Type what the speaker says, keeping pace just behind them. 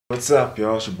What's up,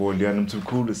 y'all? It's your boy Leon. I'm too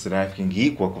cool. It's the African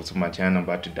Geek. Welcome to my channel. I'm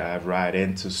about to dive right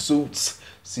into Suits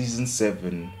Season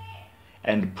 7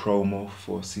 and the promo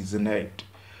for Season 8.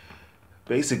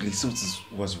 Basically, Suits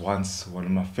was once one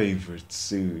of my favorite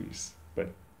series,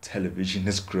 but television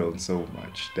has grown so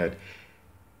much that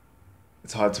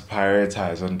it's hard to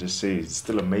prioritize on this series. It's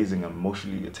still amazing. I'm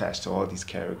emotionally attached to all these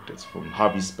characters, from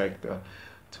Harvey Specter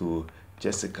to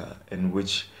Jessica, in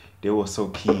which they were so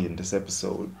key in this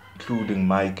episode, including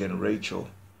Mike and Rachel.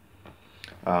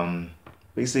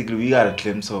 Basically, we got a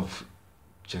glimpse of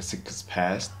Jessica's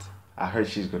past. I heard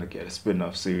she's gonna get a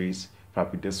spin-off series.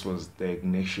 Probably this was the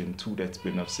ignition to that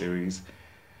spin-off series,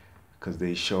 because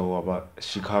they show about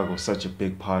Chicago, such a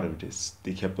big part of this.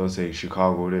 They kept on saying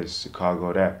Chicago this,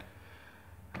 Chicago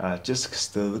that. Jessica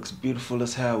still looks beautiful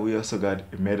as hell. We also got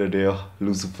Emmerdale,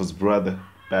 Lucifer's brother,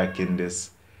 back in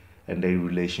this, and their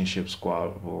relationship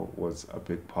squabble was a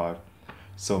big part.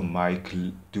 So Mike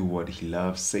do what he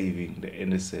loves, saving the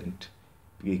innocent,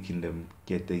 making them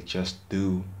get their just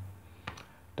due.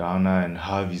 Donna and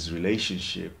Harvey's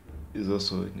relationship is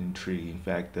also an intriguing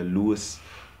factor. Lewis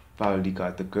finally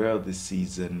got the girl this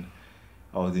season.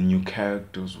 All the new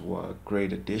characters were a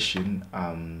great addition.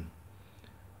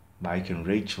 Mike and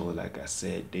Rachel, like I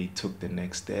said, they took the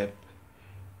next step.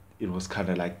 It was kind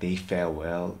of like their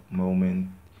farewell moment.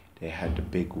 They had the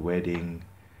big wedding.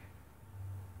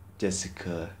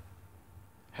 Jessica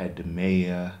had the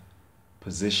mayor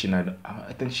position.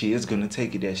 I think she is going to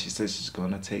take it there. She says she's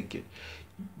going to take it.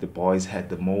 The boys had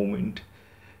the moment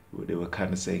where they were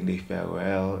kind of saying they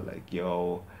farewell, like,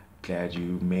 yo, glad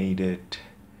you made it.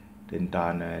 Then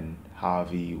Donna and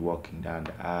Harvey walking down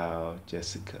the aisle.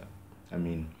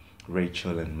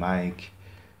 Rachel and Mike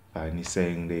finally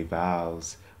saying their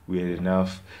vows. Weird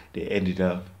enough, they ended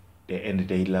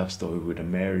their love story with a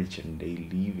marriage, and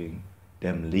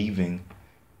them leaving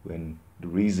when the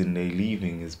reason they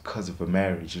leaving is because of a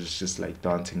marriage. It's just like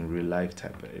dancing in real life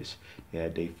type of ish. Yeah,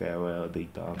 they farewell, they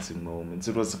dancing moments.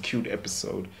 It was a cute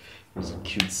episode. It was a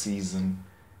cute season.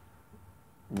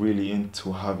 Really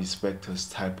into Harvey Specter's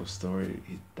type of story.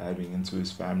 He's diving into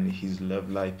his family, his love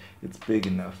life. It's big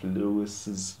enough.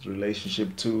 Lewis's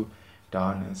relationship too.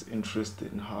 Donna's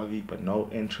interested in Harvey, but no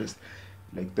interest.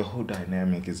 Like, the whole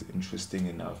dynamic is interesting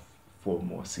enough for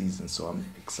more seasons. So I'm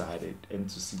excited, and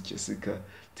to see Jessica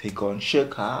take on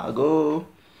Chicago.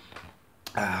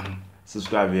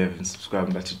 Subscribe if you haven't subscribed.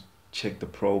 I'm about to check the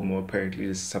promo. Apparently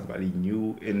there's somebody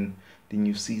new in the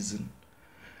new season.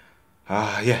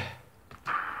 Yeah.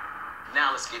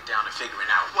 Now let's get down to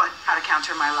figuring out what? How to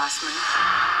counter my last move?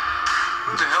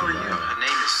 Who the hell are you? Her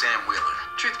name is Sam Wheeler.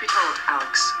 Truth be told,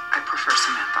 Alex, I prefer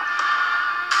Samantha.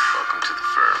 Welcome to the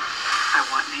firm. I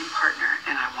want named partner,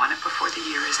 and I want it before the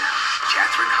year is out.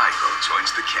 Katherine Heigl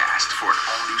joins the cast for an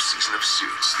all-new season of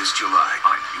Suits this July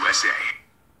on USA.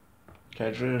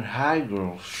 Katherine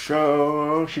Heigl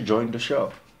show. She joined the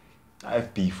show. I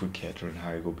have beef with Katherine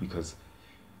Heigl because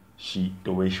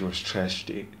the way she was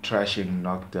trashing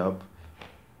Knocked Up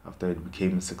after it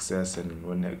became a success, and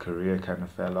when her career kind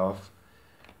of fell off,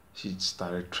 she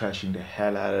started trashing the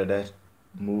hell out of that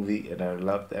movie, and I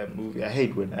love that movie. I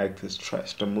hate when actors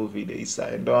trash the movie they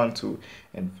signed on to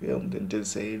and filmed and didn't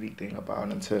say anything about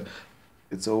until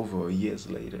it's over years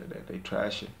later that they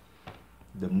trash it.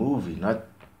 The movie, not...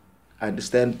 I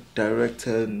understand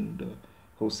director and the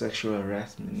whole sexual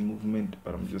harassment movement,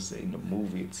 but I'm just saying the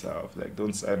movie itself. Like,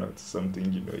 don't sign up to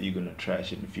something you're gonna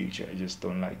trash in the future. I just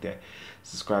don't like that.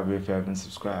 Subscribe if you haven't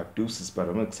subscribed. Deuces, but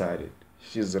I'm excited.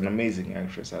 She's an amazing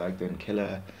actress. I like the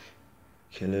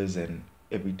Killers and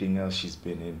everything else she's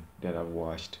been in that I've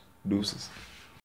watched. Deuces.